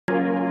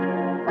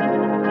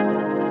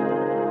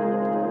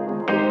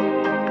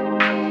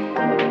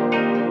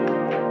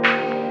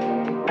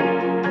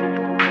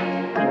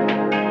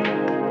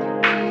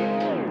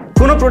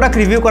Product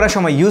review করার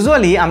সময়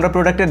usually আমরা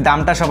প্রোডাক্টের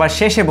দামটা সবার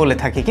শেষে বলে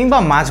থাকি কিংবা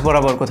মাঝ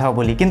বরাবর কোথাও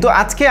বলি, কিন্তু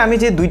আজকে আমি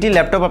যে দুইটি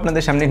ল্যাপটপ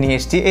আপনাদের সামনে নিয়ে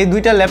এসেছি এই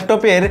দুইটা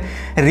ল্যাপটপের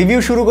রিভিউ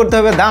শুরু করতে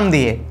হবে দাম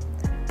দিয়ে।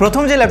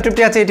 প্রথম যে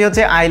ল্যাপটপটি আছে এটি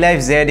হচ্ছে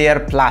iLife Zed Air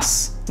Plus।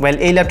 Well,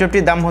 এই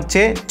ল্যাপটপটির দাম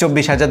হচ্ছে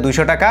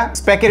 24,200 টাকা।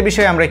 স্পেকের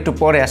বিষয়ে আমরা একটু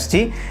পরে আসছি।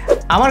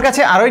 আমার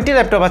কাছে আরও একটি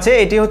ল্যাপটপ আছে,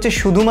 এটি হচ্ছে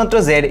শুধুমাত্র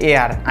Zed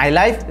Air,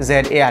 iLife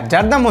Zed Air,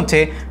 যার দাম হচ্ছে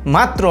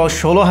মাত্র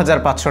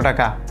 16,500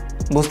 টাকা।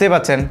 বুঝতেই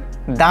পারছেন,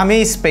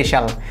 দামই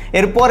স্পেশাল।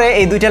 এরপরে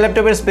এই দুইটা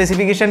ল্যাপটপের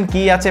স্পেসিফিকেশন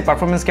কি আছে,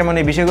 পারফরমেন্স কেমন,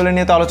 এই বিষয়গুলো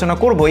নিয়ে তো আলোচনা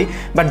করবই,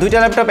 বাট দুইটা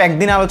ল্যাপটপ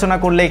একদিন আলোচনা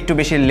করলে একটু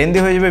বেশি লেন্দি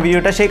হয়ে যাবে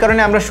ভিডিওটা। সেই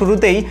কারণে আমরা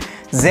শুরুতেই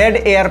Zed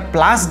Air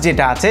Plus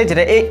যেটা আছে,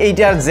 যেটা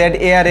এইটার Zed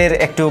Air এর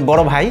একটু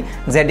বড় ভাই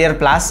Zed Air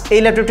Plus,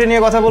 এই ল্যাপটপটি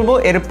নিয়ে কথা বলবো।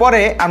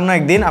 এরপরে অন্য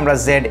একদিন আমরা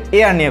Zed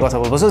Air নিয়ে কথা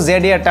বলবো। সো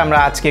Zed Airটা আমরা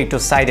আজকে একটু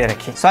সাইডে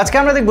রাখি। সো আজকে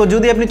আমরা দেখবো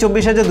যদি আপনি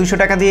 24,200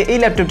 টাকা দিয়ে এই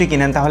ল্যাপটপটি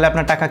কিনেন তাহলে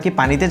আপনার টাকা কি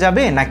পানিতে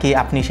যাবে নাকি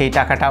আপনি সেই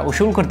টাকাটা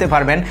উসুল করতে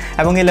পারবেন,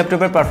 এবং এই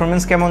ল্যাপটপের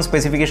পারফরমেন্স কেমন,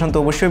 স্পেসিফিকেশন তো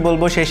অবশ্যই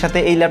বলবো। সেই সাথে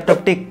এই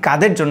ল্যাপটপটি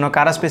কাদের জন্য,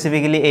 কারা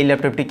স্পেসিফিক্যালি এই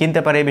ল্যাপটপটি কিনতে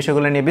পারে, এই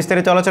বিষয়গুলো নিয়ে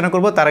বিস্তারিত আলোচনা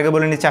করবো। তার আগে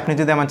বলে নিচ্ছি, আপনি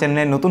যদি আমার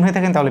চ্যানেলে নতুন হয়ে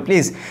থাকেন তাহলে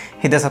please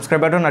hit the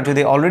subscribe button, আর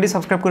যদি অলরেডি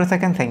সাবস্ক্রাইব করে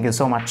থাকেন thank you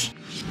so much.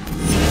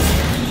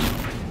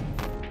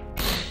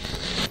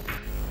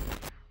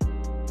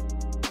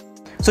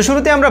 So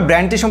শুরুতে আমরা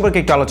ব্র্যান্ডটি সম্পর্কে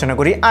একটু আলোচনা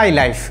করি।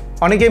 iLife,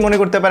 অনেকেই মনে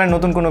করতে পারেন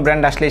নতুন কোনো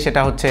ব্র্যান্ড আসলে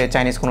সেটা হচ্ছে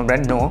চাইনিজ কোনো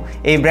ব্র্যান্ড। নো,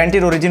 এই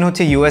ব্র্যান্ডটির অরিজিন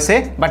হচ্ছে USA,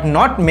 but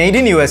not made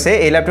in USA.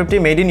 এই ল্যাপটপটি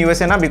মেড ইন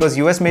ইউএসএ না, বিকজ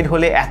ইউএস মেড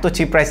হলে এত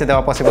চিপ প্রাইসে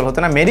দেওয়া পসিবল হতো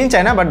না। মেড ইন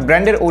চায়না, বাট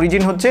ব্র্যান্ডের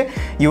অরিজিন হচ্ছে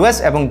ইউএস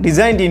এবং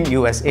ডিজাইনড ইন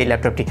ইউএস এই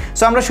ল্যাপটপটি।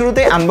 সো আমরা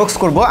শুরুতেই আনবক্স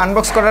করব।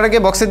 আনবক্স করার আগে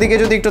বক্সের দিকে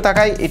যদি একটু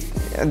তাকাই,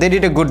 they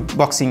did a good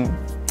boxing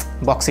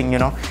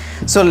YONO.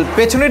 So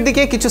পেছনের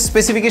দিকে কিছু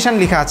স্পেসিফিকেশন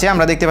লেখা আছে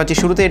আমরা দেখতে পাচ্ছি।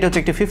 শুরুতে এটা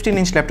হচ্ছে একটি 15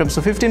 inch laptop, so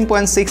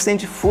 15.6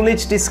 inch full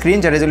HD screen,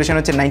 যার রেজলিউশন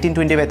হচ্ছে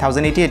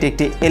 1920x1080। এটি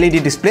একটি এলইডি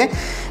ডিসপ্লে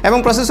এবং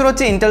প্রসেসর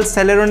হচ্ছে ইন্টেল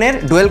সেলেরনের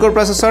ডুয়েল কোর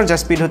প্রসেসর, যার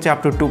স্পিড হচ্ছে আপ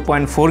টু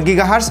 2.4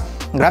 GHz।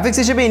 গ্রাফিক্স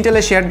হিসেবে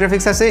ইন্টেলের শেয়ার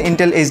গ্রাফিক্স আছে,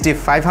 ইন্টেল HD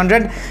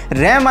 500।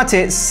 র্যাম আছে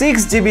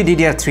 6GB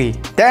DDR3,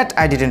 that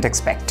I didn't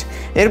expect.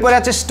 এরপরে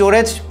আছে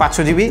স্টোরেজ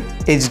 500 GB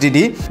HDD,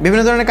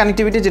 বিভিন্ন ধরনের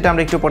কানেক্টিভিটি যেটা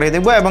আমরা একটু পরে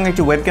দেখবো, এবং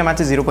একটি ওয়েবক্যাম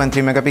আছে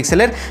 0.3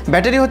 মেগাপিক্সেলের।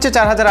 ব্যাটারি হচ্ছে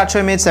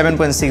 4800 mAh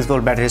 7.6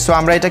 ভোল্ট ব্যাটারি। সো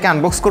আমরা এটাকে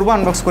আনবক্স করবো,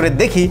 আনবক্স করে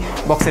দেখি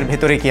বক্সের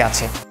ভেতরে কি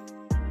আছে।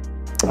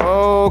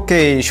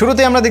 ওকে,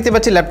 শুরুতে আমরা দেখতে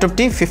পাচ্ছি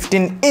ল্যাপটপটি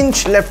 15 ইঞ্চ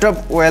ল্যাপটপ।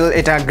 ওয়েল,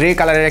 এটা গ্রে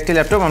কালারের একটি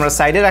ল্যাপটপ, আমরা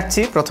সাইডে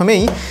রাখছি।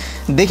 প্রথমেই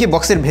দেখি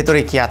বক্সের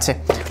ভেতরে কি আছে।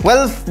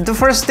 Well, the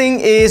first thing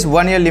is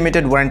 1 year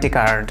limited warranty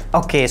card.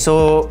 Okay, so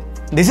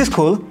this is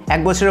cool.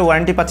 1 বছরের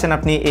ওয়ারেন্টি পাচ্ছেন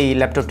আপনি এই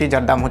ল্যাপটপটি,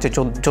 যার দাম হচ্ছে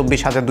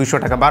 24,200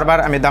 টাকা। বারবার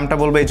আমি দামটা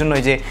বলবো এই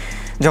জন্যই যে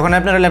যখন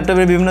আপনারা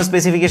ল্যাপটপের বিভিন্ন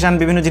স্পেসিফিকেশান,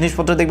 বিভিন্ন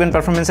জিনিসপত্র দেখবেন,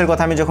 পারফরমেন্সের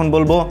কথা আমি যখন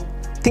বলবো,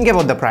 think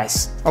about the price.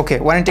 Okay,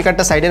 warranty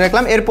কার্ডটা সাইডে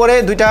রাখলাম। এরপরে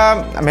দুইটা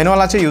ম্যানুয়াল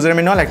আছে, ইউজার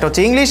ম্যানুয়াল, একটা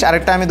হচ্ছে ইংলিশ আর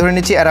একটা আমি ধরে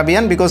নিচ্ছি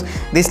Arabian, because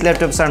this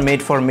laptops are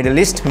made for middle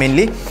east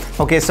mainly.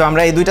 Okay, so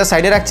আমরা এই দুইটা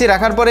সাইডে রাখছি।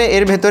 রাখার পরে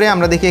এর ভেতরে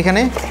আমরা দেখি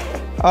এখানে,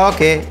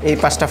 ওকে, এই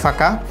পাশটা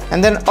ফাঁকা।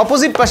 অ্যান্ড দেন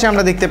অপোজিট পাশে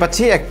আমরা দেখতে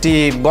পাচ্ছি একটি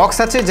বক্স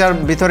আছে, যার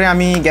ভিতরে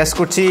আমি গ্যাস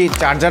করছি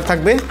চার্জার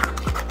থাকবে।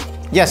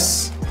 ইয়েস,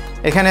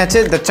 এখানে আছে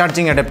দ্য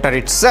চার্জিং অ্যাডাপ্টার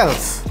ইটসেলফ।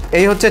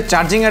 এই হচ্ছে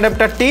চার্জিং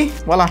অ্যাডাপ্টারটি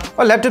বলা।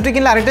 ও ল্যাপটপটি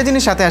কিনলে আরেকটা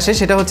জিনিস সাথে আসে,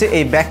 সেটা হচ্ছে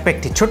এই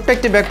ব্যাকপ্যাকটি, ছোট্ট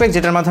একটি ব্যাকপ্যাক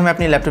যেটার মাধ্যমে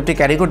আপনি ল্যাপটপটি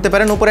ক্যারি করতে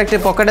পারেন। উপরে একটি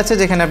পকেট আছে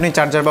যেখানে আপনি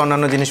চার্জার বা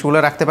অন্যান্য জিনিসগুলো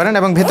রাখতে পারেন,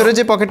 এবং ভেতরে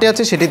যে পকেটটি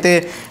আছে সেটিতে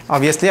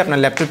অবভিয়াসলি আপনার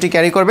ল্যাপটপটি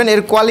ক্যারি করবেন।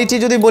 এর কোয়ালিটি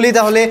যদি বলি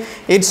তাহলে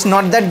ইটস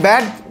নট দ্যাট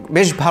ব্যাড,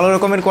 বেশ ভালো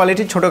রকমের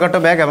কোয়ালিটি, ছোটোখাটো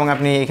ব্যাগ, এবং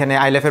আপনি এখানে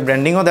iLifeর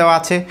ব্র্যান্ডিংও দেওয়া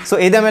আছে। সো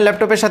এই দামের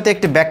ল্যাপটপের সাথে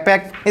একটি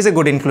backpack is a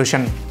good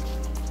inclusion.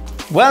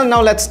 Well,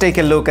 now let's take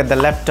a look at the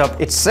laptop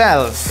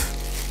itself.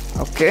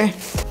 Okay,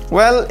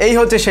 well, এই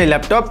হচ্ছে সেই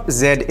ল্যাপটপ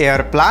Zed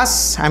Air Plus।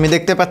 আমি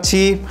দেখতে পাচ্ছি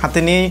হাতে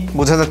নিয়ে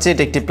বোঝা যাচ্ছে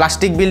এটা একটি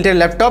প্লাস্টিক বিল্টের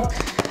ল্যাপটপ।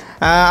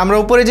 আমরা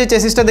উপরে যে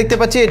চেসিসটা দেখতে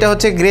পাচ্ছি এটা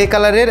হচ্ছে গ্রে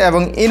কালারের,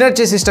 এবং ইনার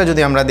চেসিসটা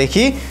যদি আমরা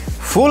দেখি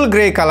ফুল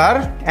grey colour,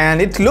 and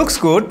it looks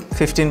good.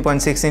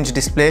 15.6 inch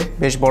display,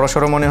 বেশ বড়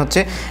সড়ো মনে হচ্ছে।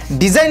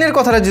 ডিজাইনের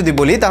কথাটা যদি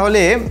বলি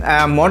তাহলে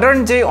মডার্ন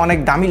যে অনেক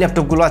দামি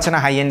ল্যাপটপগুলো আছে না,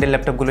 হাই এন্ডের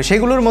ল্যাপটপগুলো,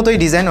 সেগুলোর মতোই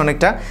ডিজাইন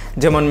অনেকটা।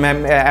 যেমন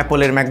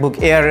অ্যাপলের ম্যাকবুক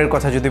এয়ারের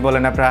কথা যদি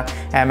বলেন আপনারা,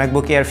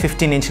 MacBook air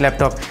 15 inch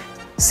laptop,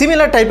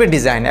 similar টাইপের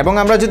ডিজাইন। এবং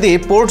আমরা যদি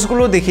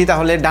পোর্টসগুলো দেখি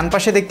তাহলে ডান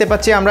পাশে দেখতে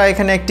পাচ্ছি আমরা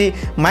এখানে একটি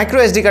মাইক্রো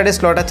এসডি কার্ডের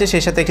স্লট আছে,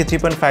 সেই সাথে একটি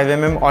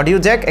 3.5mm অডিও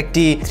জ্যাক,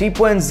 একটি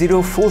 3.0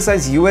 ফুল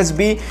সাইজ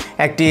ইউএসবি,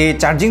 একটি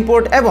চার্জিং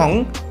পোর্ট এবং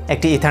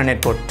একটি ethernet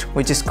port,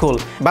 which is cool.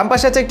 বাম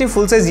পাশে আছে একটি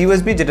ফুল সাইজ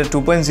ইউএসবি যেটা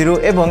 2.0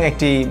 এবং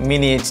একটি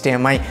মিনি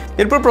HDMI।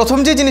 এরপর প্রথম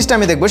যে জিনিসটা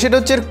আমি দেখবো সেটা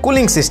হচ্ছে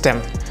কুলিং সিস্টেম।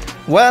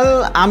 ওয়েল,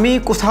 আমি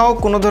কোথাও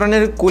কোনো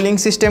ধরনের কুলিং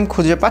সিস্টেম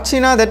খুঁজে পাচ্ছি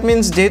না। দ্যাট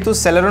মিনস যেহেতু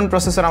সেলেরন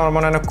প্রসেসর আমার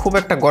মনে হয় না খুব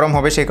একটা গরম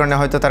হবে, সেই কারণে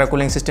হয়তো তারা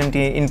কুলিং সিস্টেমটি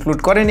ইনক্লুড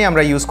করেনি,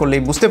 আমরা ইউজ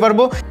করলেই বুঝতে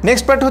পারবো।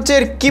 নেক্সট পার্ট হচ্ছে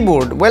এর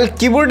কিবোর্ড। ওয়েল,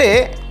 কিবোর্ডে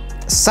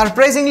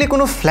সারপ্রাইজিংলি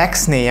কোনো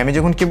ফ্ল্যাক্স নেই। আমি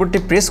যখন কিবোর্ডটি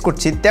প্রেস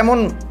করছি তেমন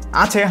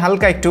আছে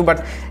হালকা একটু, বাট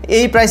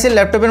এই প্রাইসের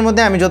ল্যাপটপের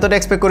মধ্যে আমি যতটা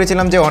এক্সপেক্ট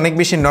করেছিলাম যে অনেক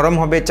বেশি নরম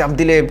হবে, চাপ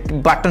দিলে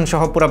বাটন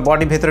সহ পুরো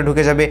বডি ভেতরে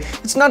ঢুকে যাবে,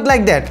 it's not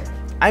like that.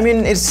 I mean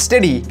it's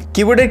steady.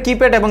 কিবোর্ডের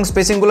কিপ্যাড এবং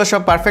স্পেসিংগুলো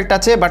সব পারফেক্ট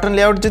আছে। বাটন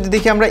লেআউট যদি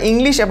দেখি আমরা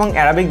ইংলিশ এবং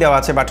অ্যারাবিক দেওয়া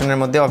আছে বাটনের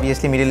মধ্যে,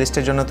 অবভিয়াসলি মিডল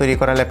ইস্টের জন্য তৈরি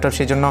করা ল্যাপটপ,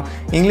 সেই জন্য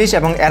ইংলিশ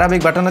এবং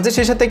অ্যারাবিক বাটন আছে,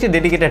 সেই সাথে একটি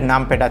ডেডিকেটেড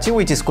নামপ্যাড আছে,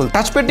 উইচ ইজ কুল।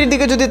 টাচপ্যাডটির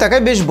দিকে যদি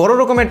তাকাই, বেশ বড়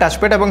রকমের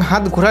টাচপ্যাড এবং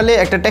হাত ঘোরালে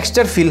একটা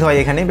টেক্সচার ফিল হয়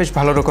এখানে, বেশ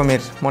ভালো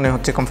রকমের মনে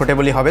হচ্ছে,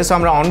 কমফোর্টেবলি হবে। সো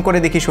আমরা অন করে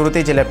দেখি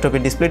শুরুতেই যে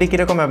ল্যাপটপের ডিসপ্লেটি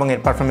কীরকম এবং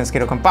এর পারফরমেন্স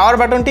কীরকম। পাওয়ার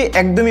বাটনটি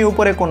একদমই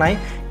উপরে কোনায়,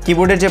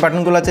 কিবোর্ডের যে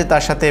বাটনগুলো আছে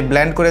তার সাথে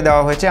ব্ল্যান্ড করে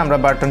দেওয়া হয়েছে। আমরা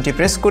বাটনটি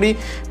প্রেস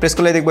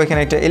করলে দেখবো এখানে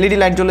একটা এলইডি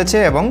লাইট জ্বলেছে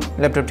এবং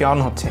ল্যাপটপটি অন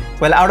হচ্ছে।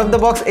 Well, out of the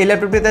box এই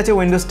ল্যাপটপটিতে আছে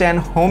উইন্ডোজ 10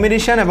 হোম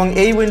এডিশন এবং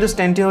এই উইন্ডোজ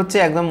 10টি হচ্ছে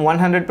একদম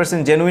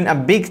 100% genuine. A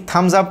big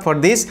Thums up for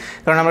this,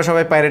 কারণ আমরা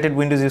সবাই পাইরেটেড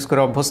উইন্ডোজ ইউজ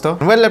করে অভ্যস্ত।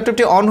 ওয়েল,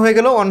 ল্যাপটপটি অন হয়ে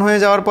গেল। অন হয়ে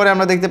যাওয়ার পরে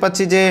আমরা দেখতে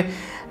পাচ্ছি যে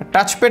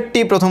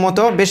টাচপ্যাডটি প্রথমত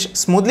বেশ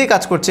স্মুথলি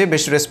কাজ করছে,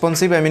 বেশ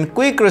responsive, I mean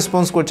quick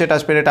response করছে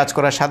টাচপ্যাডে টাচ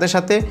করার সাথে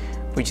সাথে,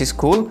 হুইচ ইজ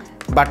কুল।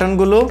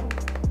 বাটনগুলো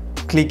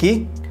ক্লিকি।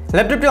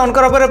 ল্যাপটপটি অন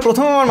করার পরে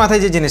প্রথম আমার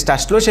মাথায় যে জিনিসটা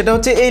আসলো সেটা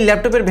হচ্ছে এই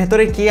ল্যাপটপের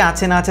ভেতরে কি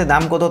আছে না আছে,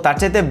 দাম কত, তার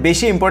চাইতে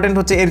বেশি ইম্পর্টেন্ট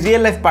হচ্ছে এর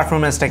রিয়েল লাইফ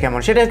পারফরমেন্সটা কেমন,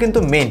 সেটা কিন্তু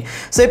মেইন।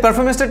 সো এই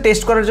পারফরমেন্সটা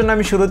টেস্ট করার জন্য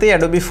আমি শুরুতেই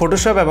অ্যাডোবি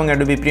ফটোশপ এবং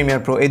অ্যাডোবি প্রিমিয়ার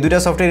প্রো এই দুইটা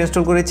সফটওয়্যার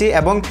ইনস্টল করেছি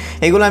এবং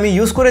এগুলো আমি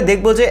ইউজ করে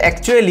দেখবো যে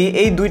অ্যাকচুয়ালি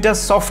এই দুইটা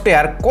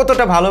সফটওয়্যার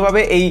কতটা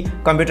ভালোভাবে এই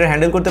কম্পিউটার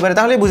হ্যান্ডেল করতে পারে।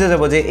 তাহলে বুঝে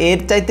যাবো যে এর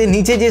চাইতে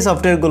নিচে যে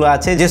সফটওয়্যারগুলো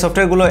আছে, যে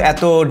সফটওয়্যারগুলো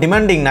এত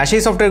ডিমান্ডিং না,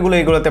 সেই সফটওয়্যারগুলো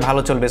এগুলোতে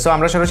ভালো চলবে। সো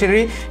আমরা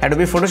সরাসরি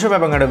অ্যাডোবি ফটোশপ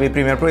এবং অ্যাডোবি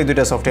প্রিমিয়ার প্রো এই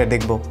দুইটা সফটওয়্যার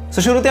দেখবো। সো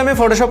শুরুতে আমি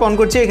ফটোশপ অন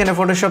করছি। এখানে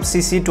ফটোশপ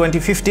সিসি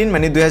 2015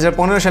 মানে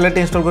 2015 সালেরটা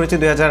ইনস্টল করেছি,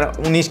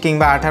 2019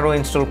 কিংবা 18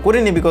 ইনস্টল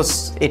করিনি, বিকজ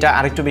এটা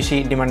আরেকটু বেশি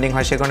ডিমান্ডিং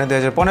হয়, সেখানে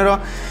 2015।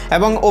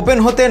 এবং ওপেন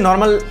হতে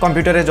নর্মাল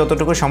কম্পিউটারে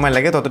যতটুকু সময়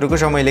লাগে ততটুকু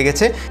সময়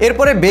লেগেছে।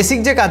 এরপরে বেসিক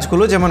যে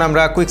কাজগুলো, যেমন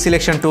আমরা quick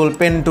selection tool,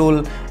 pen tool,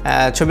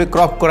 ছবি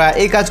ক্রপ করা,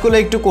 এই কাজগুলো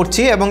একটু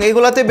করছি এবং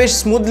এগুলোতে বেশ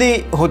স্মুথলি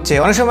হচ্ছে।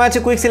 অনেক সময় আছে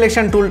কুইক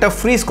সিলেকশন টুলটা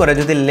ফ্রিজ করে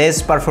যদি লেস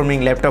পারফর্মিং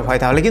ল্যাপটপ হয়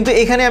তাহলে, কিন্তু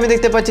এখানে আমি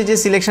দেখতে পাচ্ছি যে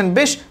সিলেকশন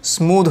বেশ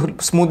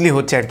স্মুথলি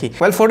হচ্ছে আর কি।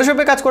 ওয়েল,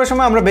 ফটোশপে কাজ করার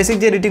সময় আমরা বেসিক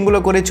যে এডিটিংগুলো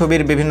করি,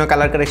 ছবির বিভিন্ন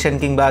কালার কারেকশন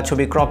কিংবা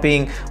ছবি ক্রপিং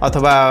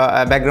অথবা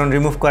ব্যাকগ্রাউন্ড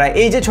রিমুভ করা,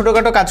 এই যে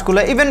ছোটোখাটো কাজগুলো,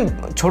 ইভেন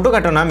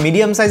ছোটোখাটো না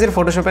মিডিয়াম সাইজের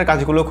ফটোশপের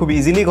কাজগুলো খুব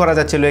ইজিলি করা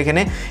যাচ্ছিলো।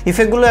 এখানে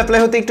ইফেক্টগুলো অ্যাপ্লাই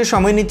হতে একটু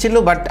সময় নিচ্ছিল,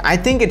 but I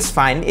think it's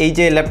fine. এই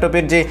যে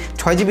ল্যাপটপের যে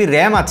 6GB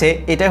র্যাম আছে,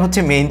 এটা হচ্ছে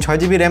মেইন।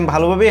 6GB র্যাম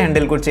ভালোভাবেই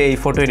হ্যান্ডেল করছে এই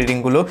ফটো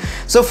এডিটিংগুলো।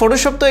 সো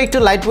ফটোশপ তো একটু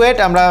লাইট ওয়েট,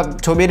 আমরা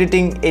ছবি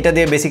এডিটিং এটা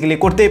দিয়ে বেসিক্যালি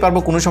করতেই পারবো,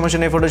 কোনো সমস্যা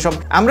নেই ফটোশপ।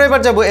 আমরা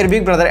এবার যাবো এর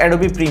big brother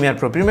Adobe Premiere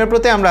Pro. Premier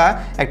প্রোতে আমরা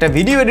একটা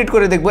ভিডিও এডিট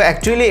করে দেখবো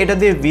অ্যাকচুয়ালি এটা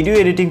দিয়ে ভিডিও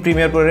এডিটিং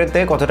প্রিমিয়ার প্রোতে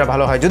কতটা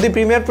ভালো হয়। যদি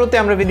প্রিমিয়ার প্রোতে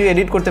আমরা ভিডিও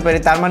এডিট করতে পারি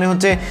তার মানে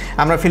হচ্ছে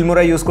আমরা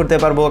ফিল্মোরা ইউজ করতে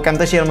পারবো,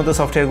 ক্যামতাশিয়ার মতো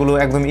সফটওয়্যারগুলো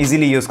একদম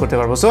ইজিলি ইউজ করতে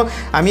পারবো। সো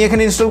আমি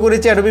এখানে ইনস্টল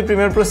করেছি অ্যাডোবি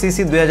প্রিমিয়ার প্রো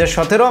সিসি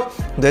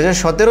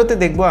 2017তে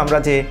দেখবো আমরা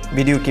যে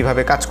ভিডিও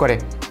কিভাবে কাজ করে।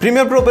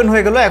 প্রিমিয়ার প্রো ওপেন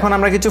হয়ে গেল। এখন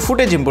আমরা কিছু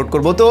ফুটেজ ইম্পোর্ট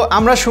করব। তো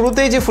আমরা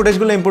শুরুতেই যে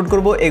ফুটেজগুলো ইম্পোর্ট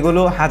করব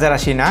এগুলো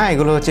 1080 না,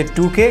 এগুলো হচ্ছে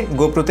 2K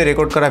গোপ্রোতে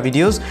রেকর্ড করা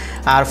ভিডিওস,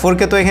 আর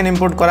 4K তো এখানে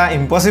ইম্পোর্ট করা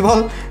ইম্পসিবল।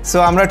 সো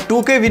আমরা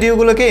 2K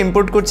ভিডিওগুলোকে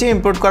ইম্পোর্ট করছি।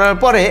 ইম্পোর্ট করার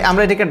পরে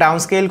আমরা এটাকে ডাউন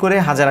স্কেল করে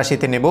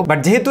 1080তে নেব। বাট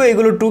যেহেতু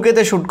এগুলো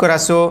 2Kতে শ্যুট করা,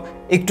 সো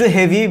একটু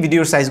হেভি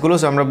ভিডিওর সাইজগুলো,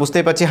 সো আমরা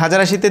বুঝতেই পারছি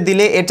 1080তে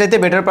দিলে এর চাইতে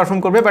বেটার পারফর্ম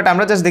করবে। বাট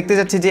আমরা জাস্ট দেখতে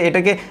যাচ্ছি যে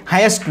এটাকে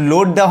হাইয়েস্ট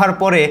লোড দেওয়ার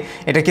পরে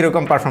এটা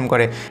কীরকম পারফর্ম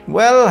করে।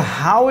 Well,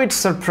 how it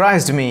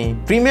surprised me.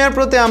 Premier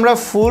প্রোতে আমরা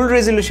ফুল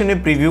রেজলিউশনে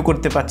প্রিভিউ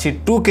করতে পারছি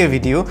 2K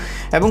ভিডিও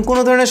এবং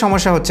কোনো ধরনের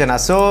সমস্যা হচ্ছে না।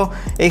 সো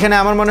এখানে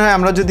আমার মনে হয়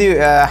আমরা যদি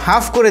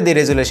হাফ করে দিই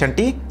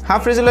রেজলিউশনটি,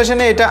 হাফ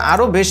রেজলিউশনে এটা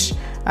আরও বেশ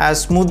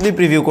স্মুথলি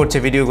প্রিভিউ করছে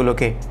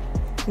ভিডিওগুলোকে,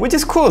 which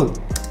is cool.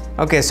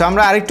 Okay, so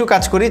আমরা আরেকটু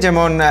কাজ করি,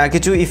 যেমন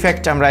কিছু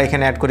ইফেক্ট আমরা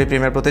এখানে অ্যাড করি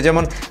প্রিমিয়ার প্রোতে,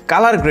 যেমন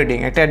কালার গ্রেডিং।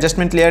 একটা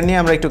অ্যাডজাস্টমেন্ট লেয়ার নিয়ে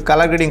আমরা একটু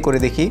কালার গ্রেডিং করে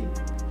দেখি।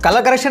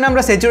 কালার কারেকশানে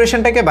আমরা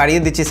স্যাচুরেশনটাকে বাড়িয়ে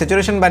দিচ্ছি।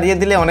 স্যাচুরেশন বাড়িয়ে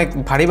দিলে অনেক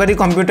ভারী ভারী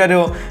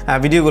কম্পিউটারেও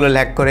ভিডিওগুলো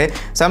ল্যাগ করে।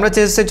 সো আমরা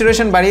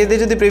স্যাচুরেশন বাড়িয়ে দিয়ে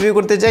যদি প্রিভিউ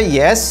করতে যাই,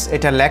 ইয়েস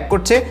এটা ল্যাগ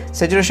করছে।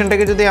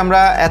 স্যাচুরেশনটাকে যদি আমরা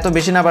এত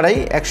বেশি না বাড়াই,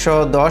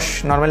 110,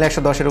 নর্মালি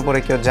 110-এর উপরে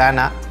কেউ যায়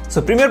না। সো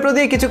প্রিমিয়ার প্রো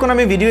দিয়ে কিছুক্ষণ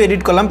আমি ভিডিও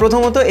এডিট করলাম।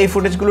 প্রথমত এই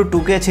ফুটেজগুলো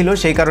 2K ছিল,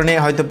 সেই কারণে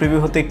হয়তো প্রিভিউ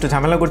হতে একটু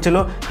ঝামেলা করছিল।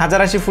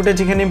 1080 ফুটেজ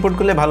এখানে ইম্পোর্ট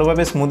করলে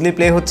ভালোভাবে স্মুথলি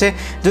প্লে হচ্ছে।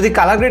 যদি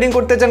কালার গ্রেডিং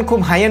করতে চান, খুব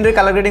হাই এন্ডের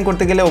কালার গ্রেডিং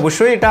করতে গেলে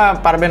অবশ্যই এটা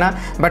পারবে না,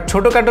 বাট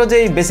ছোটোখাটো যে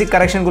বেসিক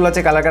কারেকশনগুলো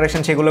আছে, কালার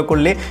কারেকশন, সেগুলো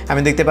করলে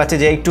আমি দেখতে পাচ্ছি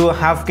যে একটু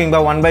হাফ কিংবা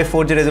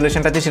 1/4 যে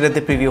রেজুলেশনটা আছে সেটাতে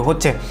প্রিভিউ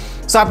হচ্ছে।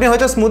 সো আপনি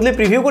হয়তো স্মুথলি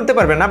প্রিভিউ করতে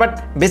পারবেন না, বাট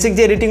বেসিক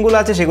যে এডিটিংগুলো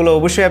আছে সেগুলো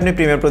অবশ্যই আপনি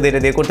প্রিমিয়ার প্রো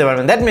দিয়ে করতে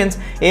পারবেন। দ্যাট মিনস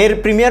এর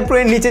প্রিমিয়ার প্রো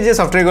এর নিচে যে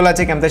সফটওয়্যারগুলো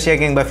আছে, ক্যামতাশিয়া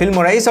কিংবা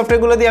ফিল্মোরা, এই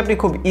সফটওয়্যারগুলো দিয়ে আপনি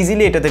খুব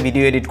ইজিলি এটাতে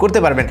ভিডিও এডিট করতে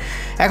পারবেন।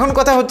 এখন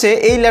কথা হচ্ছে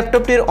এই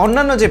ল্যাপটপটির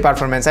অন্যান্য যে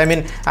পারফরমেন্স, আই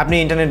মিন আপনি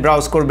ইন্টারনেট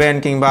ব্রাউজ করবেন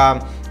কিংবা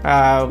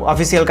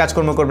অফিসিয়াল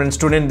কাজকর্ম করবেন,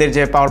 স্টুডেন্টদের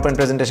যে পাওয়ার পয়েন্ট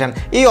প্রেজেন্টেশন,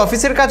 এই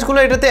অফিসের কাজগুলো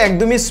এটাতে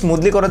একদমই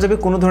স্মুথলি করা যাবে,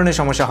 কোনো ধরনের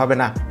সমস্যা হবে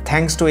না,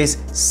 thanks two is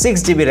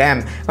 6GB RAM.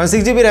 কারণ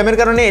 6GB র্যামের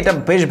কারণে এটা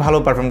বেশ ভালো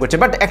পারফর্ম করছে।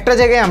 বাট একটা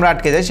জায়গায় আমরা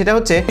আটকে যাই, সেটা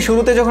হচ্ছে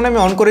শুরুতে যখন আমি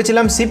অন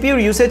করেছিলাম সিপিইউর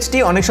ইউসেজটি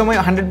অনেক সময়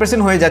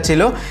 100% হয়ে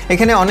যাচ্ছিল।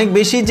 এখানে অনেক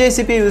বেশি যে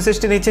সিপিইউ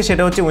ইউসেজটি নিচ্ছে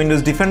সেটা হচ্ছে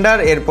উইন্ডোজ ডিফেন্ডার,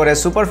 এরপরে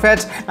সুপারফ্যাচ।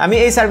 আমি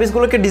এই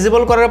সার্ভিসগুলোকে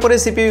ডিসেবল করার পরে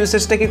সিপিইউ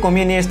ইউসেজটাকে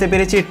কমিয়ে নিয়ে আসতে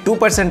পেরেছি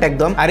 2%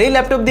 একদম। আর এই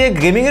ল্যাপটপ দিয়ে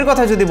গেমিংয়ের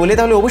কথা যদি বলি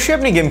তাহলে অবশ্যই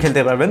আপনি গেম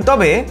খেলতে পারবেন,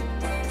 তবে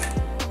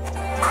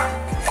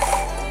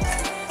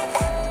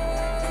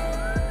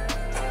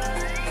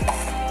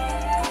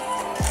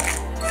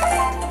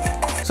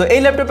সো সো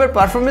এই ল্যাপটপের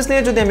পারফরমেন্স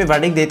নিয়ে যদি আমি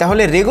ভার্ডিক্ট দিই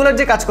তাহলে রেগুলার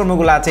যে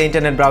কাজকর্মগুলো আছে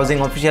ইন্টারনেট ব্রাউজিং,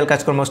 অফিসিয়াল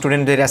কাজকর্ম,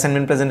 স্টুডেন্টদের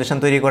অ্যাসাইনমেন্ট প্রেজেন্টেশন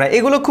তৈরি করা,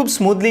 এগুলো খুব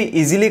স্মুথলি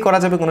ইজিলি করা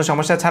যাবে কোনো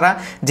সমস্যা ছাড়া।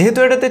 যেহেতু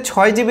এটাতে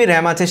 6 GB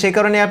র্যাম আছে সেই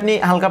কারণে আপনি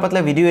হালকা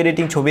পাতলা ভিডিও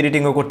এডিটিং, ছবি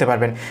এডিটিংও করতে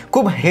পারবেন।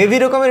 খুব হেভি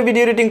রকমের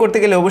ভিডিও এডিটিং করতে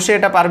গেলে অবশ্যই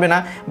এটা পারবে না,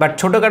 বাট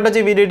ছোটোখাটো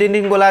যে ভিডিও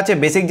এডিটিংগুলো আছে,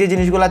 বেসিক যে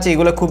জিনিসগুলো আছে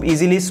এগুলো খুব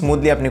ইজিলি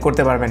স্মুথলি আপনি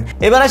করতে পারবেন।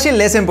 এবার আসি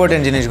লেস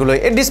ইম্পর্টেন্ট জিনিসগুলো।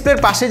 এই ডিসপ্লের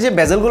পাশে যে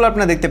বেজেলগুলো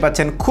আপনারা দেখতে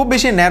পাচ্ছেন খুব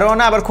বেশি ন্যারো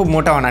না আবার খুব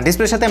মোটাও না,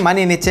 ডিসপ্লের সাথে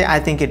মানিয়ে নিচ্ছে। I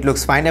think it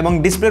looks fine এবং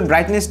ডিসপ্লের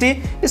ব্রাইটনেসটি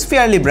ইজ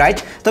ফেয়ারলি ব্রাইট।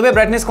 তবে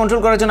ব্রাইটনেস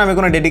কন্ট্রোল করার জন্য আমি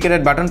কোনো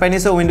ডেডিকেটেড বাটন পাইনি,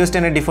 সো উইন্ডোজ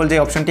 10-এর ডিফল্ট যে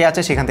অপশনটি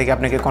আছে সেখান থেকে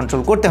আপনাকে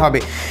কন্ট্রোল করতে হবে।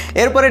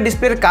 এরপরে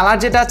ডিসপ্লের কালার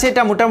যেটা আছে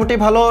এটা মোটামুটি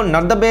ভালো,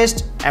 নট দ্য বেস্ট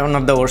এবং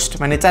নট দ্য ওয়ার্স্ট,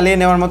 মানে চালিয়ে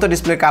নেওয়ার মতো।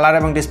 ডিসপ্লের কালার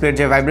এবং ডিসপ্লের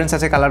যে ভাইব্রেন্স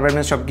আছে, কালার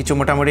ভাইব্রেন্স সব কিছু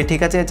মোটামুটি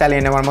ঠিক আছে,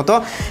 চালিয়ে নেওয়ার মতো।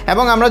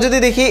 এবং আমরা যদি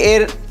দেখি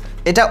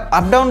এটা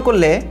আপ ডাউন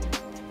করলে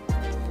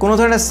কোনো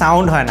ধরনের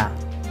সাউন্ড হয় না,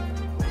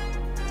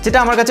 যেটা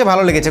আমার কাছে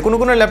ভালো লেগেছে।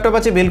 কোনো ল্যাপটপ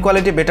আছে বিল্ড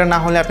কোয়ালিটি বেটার না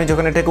হলে আপনি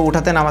যখন এটাকে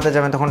উঠাতে নামাতে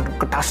যাবেন তখন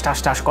টাস টাস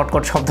টাস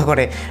কটকট শব্দ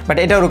করে, বাট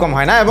এটা ওরকম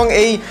হয় না। এবং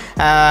এই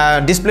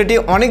ডিসপ্লেটি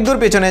অনেক দূর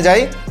পেছনে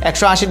যায়,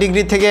 180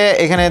 ডিগ্রি থেকে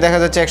এখানে দেখা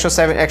যাচ্ছে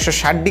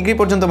 160 ডিগ্রি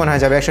পর্যন্ত মনে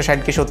হয়ে যাবে, 160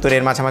 কি 70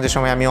 এর মাঝামাঝি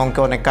সময়। আমি অঙ্কে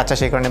অনেক কাঁচা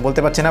সেই কারণে বলতে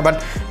পারছি না, বাট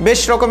বেশ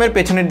রকমের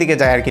পেছনের দিকে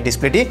যায় আর কি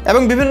ডিসপ্লেটি।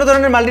 এবং বিভিন্ন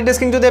ধরনের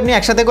মাল্টিটাস্কিং যদি আপনি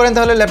একসাথে করেন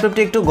তাহলে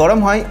ল্যাপটপটি একটু গরম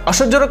হয়,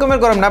 অসহ্য রকমের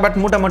গরম না, বাট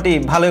মোটামুটি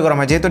ভালোই গরম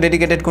হয়। যেহেতু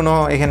ডেডিকেটেড কোনো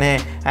এখানে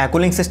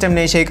কুলিং সিস্টেম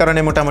নেই সেই কারণে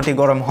মোটামুটি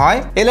গরম হয়।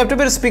 এই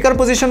ল্যাপটপের স্পিকার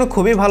পজিশনও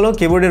খুবই ভালো,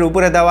 কিবোর্ডের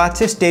উপরে দেওয়া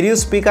আছে স্টেরিও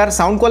স্পিকার,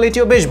 সাউন্ড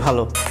কোয়ালিটিও বেশ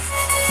ভালো।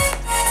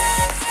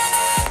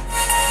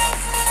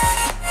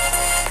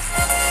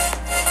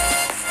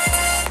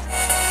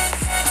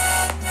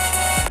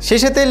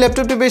 সেই সাথে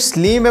ল্যাপটপটি বেশ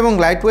স্লিম এবং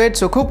লাইট ওয়েট,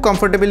 সো খুব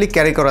কমফোর্টেবলি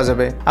ক্যারি করা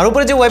যাবে। আর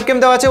উপরে যে ওয়েবক্যাম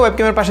দেওয়া আছে,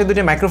 ওয়েবক্যামের পাশে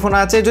দুটি মাইক্রোফোন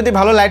আছে। যদি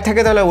ভালো লাইট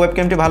থাকে তাহলে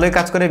ওয়েবক্যামটি ভালোই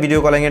কাজ করে ভিডিও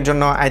কলিং এর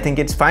জন্য, আই থিঙ্ক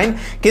ইটস ফাইন।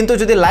 কিন্তু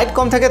যদি লাইট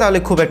কম থাকে তাহলে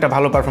খুব একটা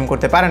ভালো পারফর্ম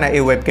করতে পারে না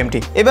এই ওয়েবক্যামটি।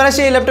 এবার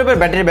আসি এই ল্যাপটপের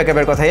ব্যাটারি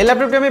ব্যাকআপের কথা। এই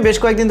ল্যাপটপটি আমি বেশ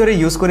কয়েকদিন ধরে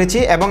ইউজ করেছি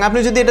এবং আপনি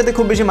যদি এটাতে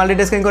খুব বেশি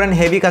মাল্টিটাস্কিং করেন,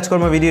 হেভি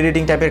কাজকর্ম, ভিডিও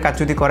এডিটিং টাইপের কাজ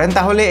যদি করেন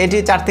তাহলে এটি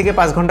 4 থেকে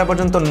 5 ঘন্টা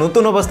পর্যন্ত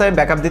নতুন অবস্থায়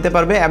ব্যাকআপ দিতে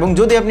পারবে। এবং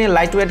যদি আপনি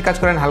লাইট ওয়েট কাজ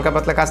করেন, হালকা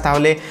পাতলা কাজ,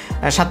 তাহলে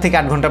 7 থেকে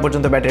 8 ঘন্টা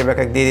পর্যন্ত ব্যাটারি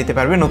ব্যাকআপ দিয়ে দিতে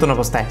পারবে নতুন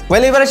অবস্থায়।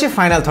 ওয়েল, এবার আসি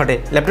ফাইনাল থটে,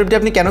 ল্যাপটপটি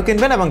আপনি কেন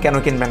কিনবেন এবং কেন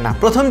কিনবেন না।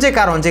 প্রথম যে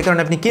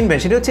কারণে আপনি কিনবেন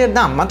সেটা হচ্ছে এর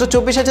দাম। মাত্র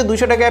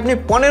 24,200 টাকায় আপনি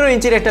 15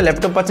 ইঞ্চির একটা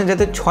ল্যাপটপ পাচ্ছেন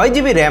যাতে 6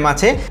 GB র্যাম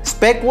আছে,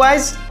 স্পেক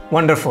ওয়াইজ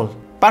ওয়ান্ডারফুল।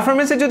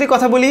 পারফরমেন্সের যদি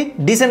কথা বলি,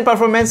 ডিসেন্ট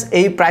পারফরমেন্স,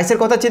 এই প্রাইসের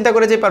কথা চিন্তা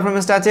করে যে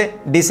পারফরমেন্সটা আছে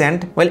ডিসেন্ট।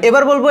 ওয়েল,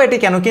 এবার বলবো এটি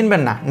কেন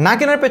কিনবেন না। না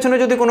কেনার পেছনে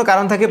যদি কোনো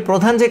কারণ থাকে,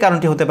 প্রধান যে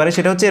কারণটি হতে পারে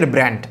সেটা হচ্ছে এর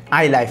ব্র্যান্ড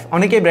iLife।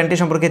 অনেকেই ব্র্যান্ডটি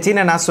সম্পর্কে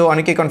চিনে না, সো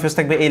অনেকেই কনফিউজ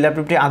থাকবে এই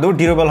ল্যাপটপটি আদৌ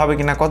ডিউরেবল হবে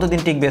কিনা, কতদিন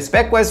টিকবে,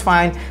 স্পেক ওয়াইজ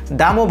ফাইন,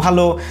 দামও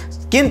ভালো,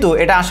 কিন্তু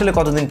এটা আসলে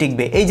কতদিন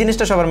টিকবে, এই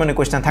জিনিসটা সবার মনে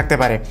কোয়েশ্চেন থাকতে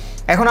পারে।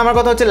 এখন আমার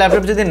কথা হচ্ছে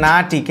ল্যাপটপ যদি না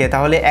টিকে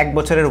তাহলে 1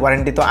 বছরের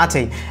ওয়ারেন্টি তো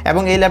আছেই।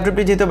 এবং এই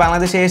ল্যাপটপটি যেহেতু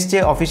বাংলাদেশে এসছে,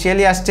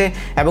 অফিসিয়ালি আসছে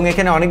এবং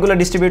এখানে অনেকগুলো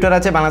ডিস্ট্রিবিউটর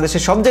আছে,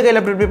 বাংলাদেশের সব জায়গায়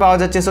ল্যাপটপটি পাওয়া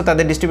যাচ্ছে, সো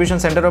তাদের ডিস্ট্রিবিউশন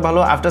সেন্টারও ভালো,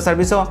 আফটার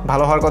সার্ভিসও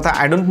ভালো হওয়ার কথা,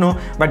 আই ডোন্ট নো,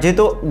 বাট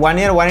যেহেতু 1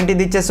 ইয়ার ওয়ারেন্টি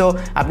দিচ্ছে সো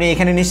আপনি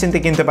এখানে নিশ্চিন্তে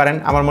কিনতে পারেন।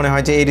 আমার মনে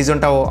হয় যে এই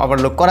রিজনটাও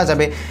ওভারলুক করা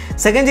যাবে।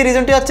 সেকেন্ড যে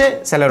রিজনটি হচ্ছে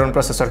Celeron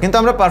প্রসেসর, কিন্তু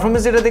আমরা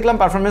পারফরমেন্স যেটা দেখলাম,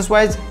 পারফরমেন্স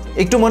ওয়াইজ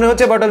একটু মনে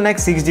হচ্ছে বটলনেক।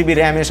 6 GB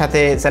র্যামের সাথে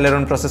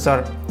Celeron processor,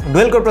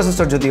 dual core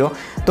processor যদিও,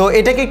 তো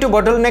এটাকে একটু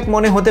বটলনেক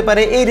মনে হতে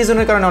পারে, এই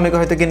রিজনের কারণে অনেকে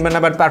হয়তো কিনবেন না,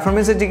 বাট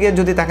পারফরমেন্সের দিকে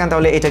যদি তাকান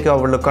তাহলে এটাকে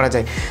ওভারলুক করা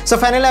যায়। সো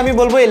ফাইনালি আমি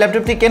বলবো এই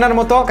ল্যাপটপটি কেনার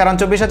মতো, কারণ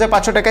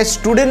 24,500 টাকায়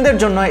স্টুডেন্টদের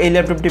জন্য এই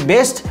ল্যাপটপটি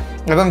বেস্ট।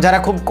 এবং যারা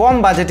খুব কম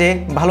বাজেটে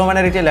ভালো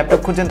মানের একটি ল্যাপটপ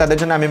খুঁজছেন তাদের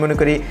জন্য আমি মনে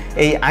করি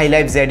এই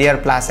iLife Zed Air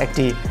Plus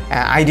একটি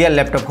আইডিয়াল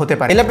ল্যাপটপ হতে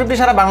পারে। এই ল্যাপটপটি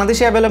সারা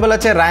বাংলাদেশে অ্যাভেলেবল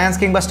আছে, রায়ান্স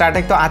কিংবা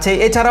স্টারটেক তো আছেই,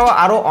 এছাড়াও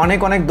আরও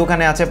অনেক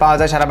দোকানে আছে, পাওয়া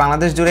যায় সারা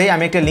বাংলাদেশ জুড়েই।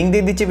 আমি একটা লিঙ্ক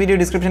দিয়ে দিচ্ছি ভিডিও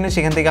ডিসক্রিপশনে,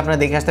 সেখান থেকে আপনারা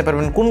দেখে আসতে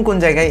পারবেন কোন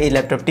জায়গায় এই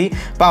ল্যাপটপটি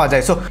পাওয়া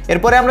যায়। সো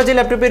এরপরে আমরা যে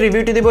ল্যাপটপের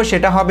রিভিউটি দিব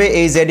সেটা হবে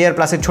এই Zed Air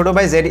Plus এর ছোট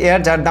ভাই Zed Air,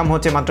 যার দাম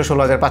হচ্ছে মাত্র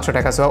 16,500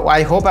 টাকা। সো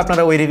আই হোপ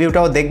আপনারা ওই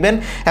রিভিউটাও দেখবেন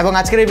এবং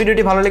আজকের এই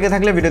ভিডিওটি ভালো লেগে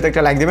থাকলে ভিডিওতে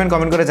একটা লাইক দেবেন,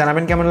 কমেন্ট করে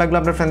জানাবেন কেমন লাগলো,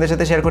 আপনার ফ্রেন্ডদের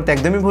সাথে শেয়ার করতে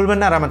একদমই ভুলবেন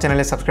না, আর আমার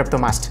চ্যানেলে সাবস্ক্রাইব তো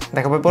মাস্ট।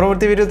 দেখা হবে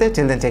পরবর্তী ভিডিওতে,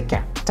 চিল দেন, টেক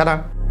কেয়ার, টাটা।